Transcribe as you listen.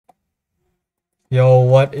Yo,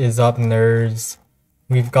 what is up, nerds?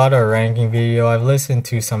 We've got a ranking video. I've listened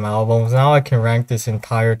to some albums. Now I can rank this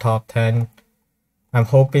entire top 10. I'm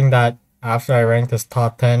hoping that after I rank this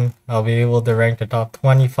top 10, I'll be able to rank the top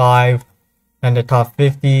 25, then the top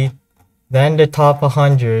 50, then the top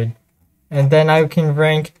 100, and then I can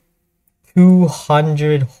rank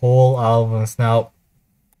 200 whole albums. Now,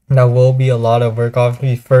 that will be a lot of work,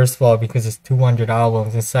 obviously, first of all, because it's 200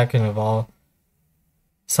 albums, and second of all,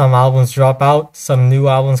 some albums drop out, some new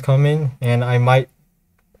albums come in, and I'm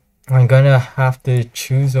gonna have to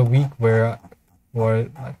choose a week where, or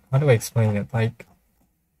how do I explain it? Like,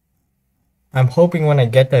 I'm hoping when I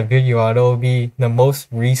get that video out, it'll be the most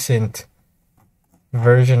recent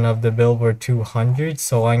version of the Billboard 200.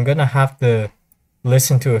 So I'm gonna have to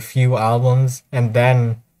listen to a few albums and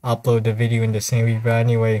then upload the video in the same week. But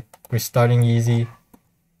anyway, we're starting easy.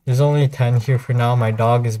 There's only 10 here for now. My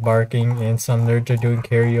dog is barking and some nerds are doing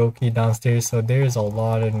karaoke downstairs, so there's a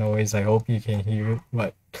lot of noise. I hope you can hear it.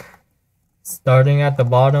 But starting at the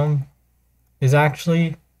bottom is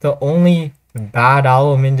actually the only bad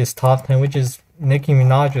album in this top 10, which is Nicki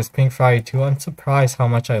Minaj's Pink Friday 2. I'm surprised how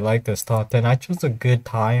much I like this top 10. I chose a good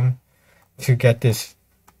time to get this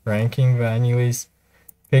ranking, but anyways,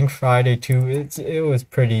 Pink Friday 2, it was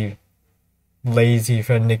pretty lazy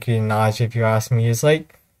for Nicki Minaj, if you ask me. It's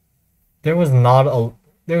like there was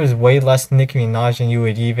way less Nicki Minaj than you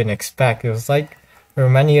would even expect. It was like for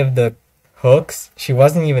many of the hooks, she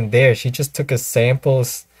wasn't even there. She just took a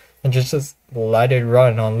samples and just let it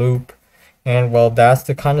run on loop. And well, that's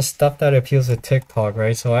the kind of stuff that appeals to TikTok,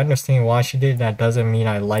 right? So I understand why she did that. Doesn't mean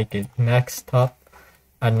I like it. Next up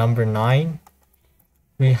at number 9,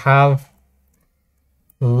 we have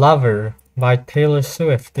Lover by Taylor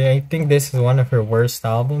Swift. I think this is one of her worst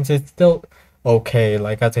albums. It's still okay.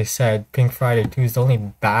 Like as I said, Pink Friday 2 is the only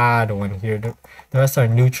bad one here. The rest are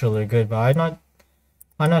neutral or good, but I'm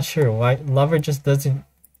not sure why Lover just doesn't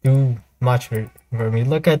do much for me.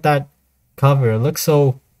 Look at that cover. It looks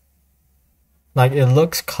so, like, it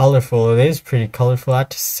looks colorful. It is pretty colorful.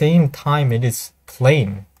 At the same time, it is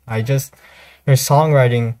plain. Her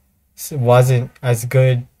songwriting wasn't as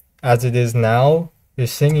good as it is now. Her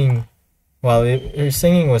singing, her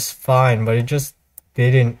singing was fine, but it just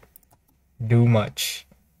didn't do much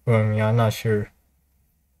for me. I'm not sure.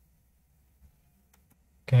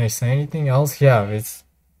 Can I say anything else? Yeah,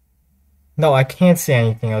 no, I can't say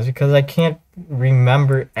anything else because I can't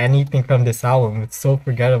remember anything from this album. It's so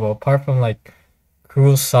forgettable, apart from like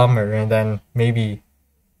Cruel Summer and then maybe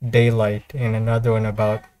Daylight and another one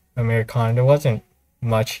about Americana. There wasn't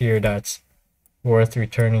much here that's worth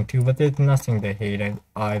returning to, but there's nothing to hate in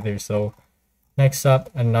either. So next up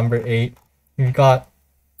at number 8, we've got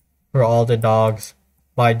For All the Dogs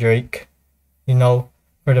by Drake. You know,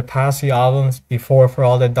 for the past few albums before For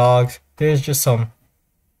All the Dogs, there's just some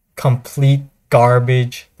complete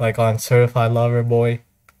garbage, like on Certified Lover Boy.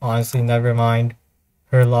 Honestly, never mind.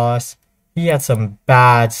 Her Loss. He had some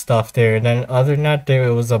bad stuff there, and then other than that, it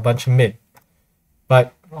was a bunch of mid.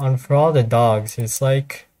 But on For All the Dogs, it's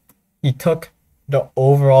like he took the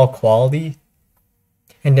overall quality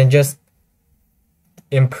and then just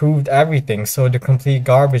improved everything. So the complete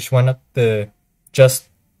garbage went up the just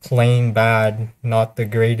plain bad, not the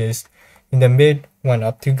greatest, and the mid went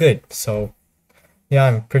up to good. So yeah,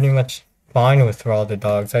 I'm pretty much fine with For All the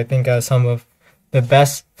Dogs. I think as some of the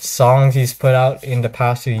best songs he's put out in the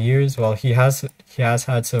past few years. Well, he has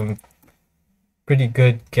had some pretty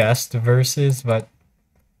good guest verses, but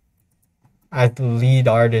as the lead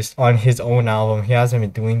artist on his own album, he hasn't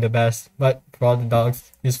been doing the best. But For All the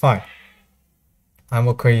Dogs is fine. I'm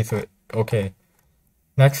okay with it. Okay.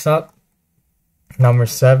 Next up, number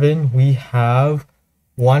 7, we have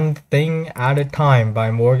One Thing at a Time by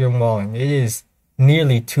Morgan Wallen. It is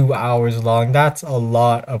nearly 2 hours long. That's a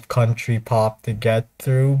lot of country pop to get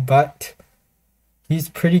through, but he's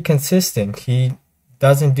pretty consistent. He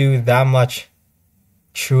doesn't do that much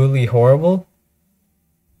truly horrible,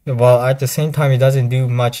 while at the same time he doesn't do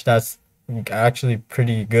much that's actually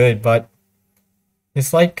pretty good. But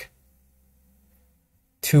it's like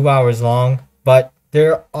 2 hours long, but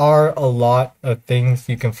there are a lot of things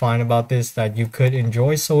you can find about this that you could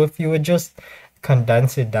enjoy. So if you would just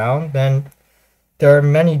condense it down, then there are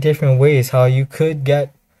many different ways how you could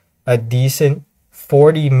get a decent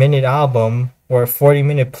 40-minute album or a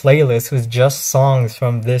 40-minute playlist with just songs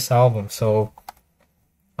from this album. So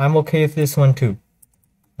I'm okay with this one too.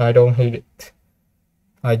 I don't hate it.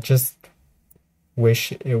 I just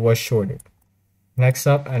wish it was shorter. Next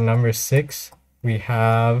up at number 6, we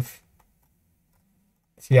have...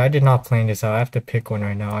 See, I did not plan this out. I have to pick one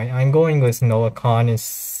right now. I'm going with Noah Khan and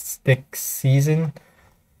Stick Season.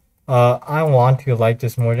 I want to like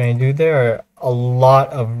this more than I do. There are a lot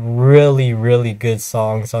of really, really good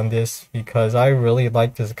songs on this because I really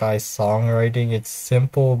like this guy's songwriting. It's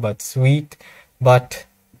simple but sweet, but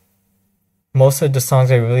most of the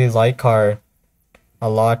songs I really like are a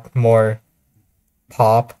lot more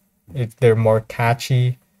pop. They're more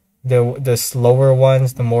catchy. The slower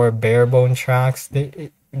ones, the more barebone tracks,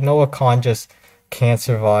 Noah Khan just can't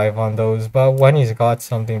survive on those. But when he's got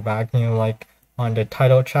something back, like on the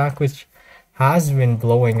title track, which has been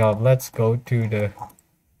blowing up. Let's go to the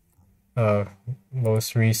uh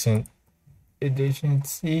most recent edition.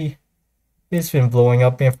 See, it's been blowing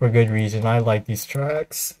up and for good reason. I like these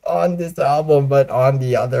tracks on this album, but on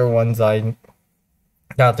the other ones, the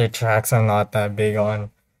other tracks I'm not that big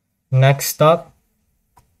on. Next up,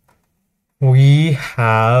 we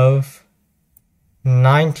have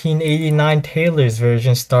 1989 Taylor's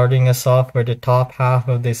version starting us off for the top half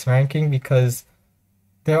of this ranking because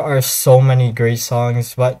there are so many great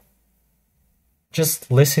songs, but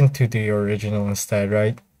just listen to the original instead,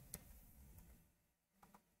 right?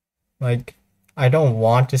 Like, I don't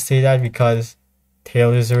want to say that because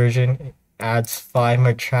Taylor's version adds 5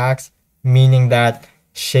 more tracks, meaning that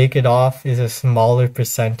Shake It Off is a smaller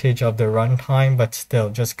percentage of the runtime, but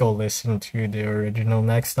still, just go listen to the original.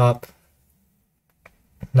 Next up,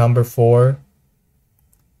 number 4,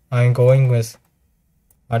 I'm going with,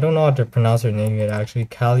 I don't know how to pronounce her name yet actually,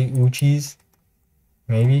 Kali Uchis,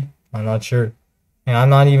 maybe? I'm not sure. And I'm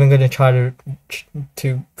not even going to try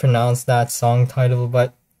to pronounce that song title,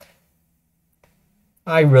 but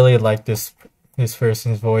I really like this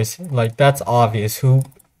person's voice. Like, that's obvious. Who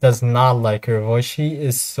does not like her voice? She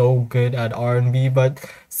is so good at R&B, but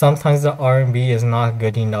sometimes the R&B is not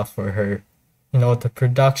good enough for her. The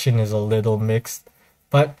production is a little mixed,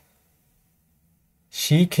 but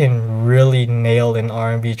she can really nail an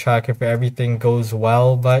R&B track if everything goes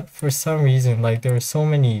well. But for some reason, like, there are so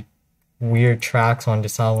many weird tracks on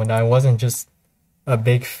this album that I wasn't just a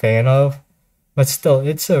big fan of. But still,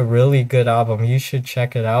 it's a really good album. You should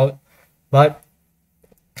check it out. But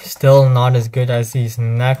still not as good as these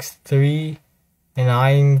next 3. And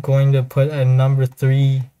I'm going to put at number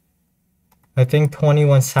 3, I think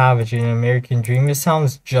 21 Savage in American Dream. It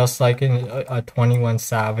sounds just like a 21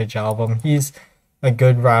 Savage album. He's a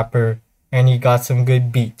good rapper and he got some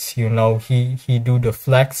good beats. He do the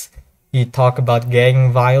flex. He talk about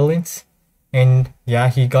gang violence. And yeah,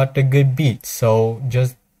 he got the good beats. So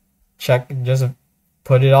just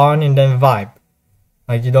put it on and then vibe.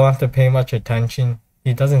 Like, you don't have to pay much attention.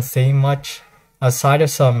 He doesn't say much outside of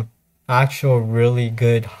some actual really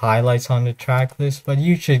good highlights on the track list, but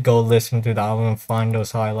you should go listen to the album and find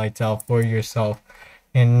those highlights out for yourself.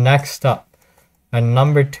 And next up, at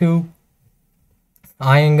number 2,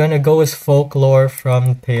 I am gonna go with Folklore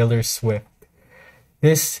from Taylor Swift.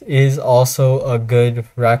 This is also a good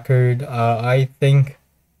record. I think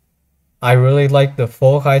I really like the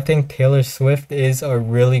folk. I think Taylor Swift is a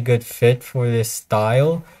really good fit for this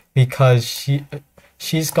style because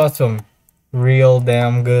she's got some real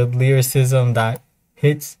damn good lyricism that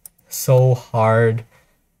hits so hard.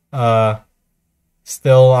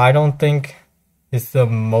 Still, I don't think it's the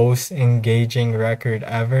most engaging record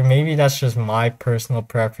ever. Maybe that's just my personal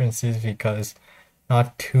preferences because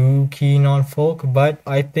not too keen on folk, but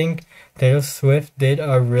I think Taylor Swift did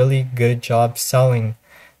a really good job selling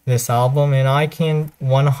this album, and I can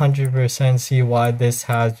 100% see why this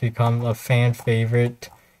has become a fan favorite,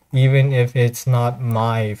 even if it's not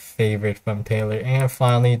my favorite from Taylor. And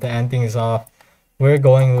finally, to end things off, we're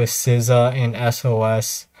going with SZA and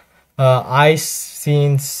SOS. I've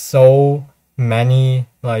seen so many,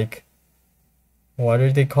 like, what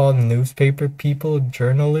are they called? Newspaper people,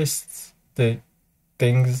 journalists, the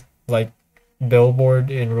things like Billboard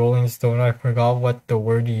and Rolling Stone. I forgot what the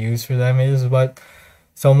word you use for them is, but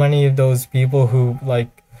so many of those people who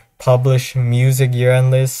like publish music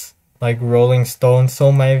year-end lists, like Rolling Stone,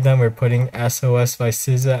 so many of them are putting SOS by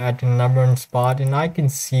SZA at the #1 spot, and I can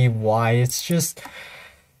see why. It's just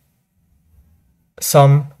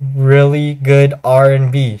some really good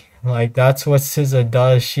R&B. Like, that's what SZA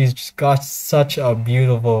does. She's just got such a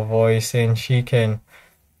beautiful voice, and she can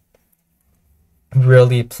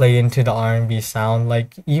really play into the R&B sound.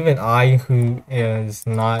 Like, even I, who is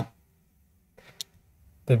not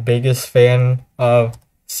the biggest fan of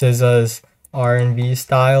SZA's R&B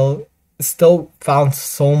style, still found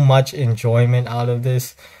so much enjoyment out of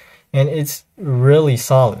this, and it's really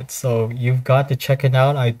solid. So you've got to check it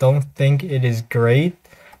out. I don't think it is great.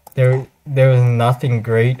 There is nothing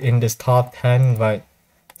great in this top 10, but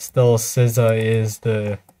still SZA is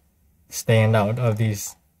the standout of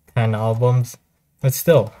these 10 albums. But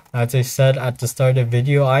still, as I said at the start of the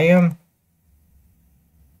video, I am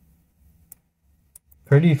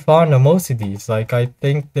pretty fond of most of these. Like, I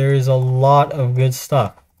think there is a lot of good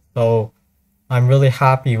stuff. So I'm really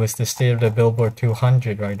happy with the state of the Billboard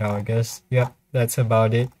 200 right now, I guess. Yep, that's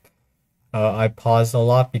about it. I paused a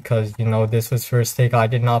lot because, you know, this was first take. I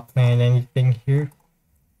did not plan anything here.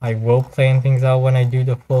 I will plan things out when I do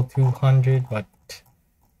the full 200, but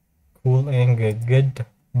cool and good.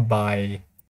 Goodbye.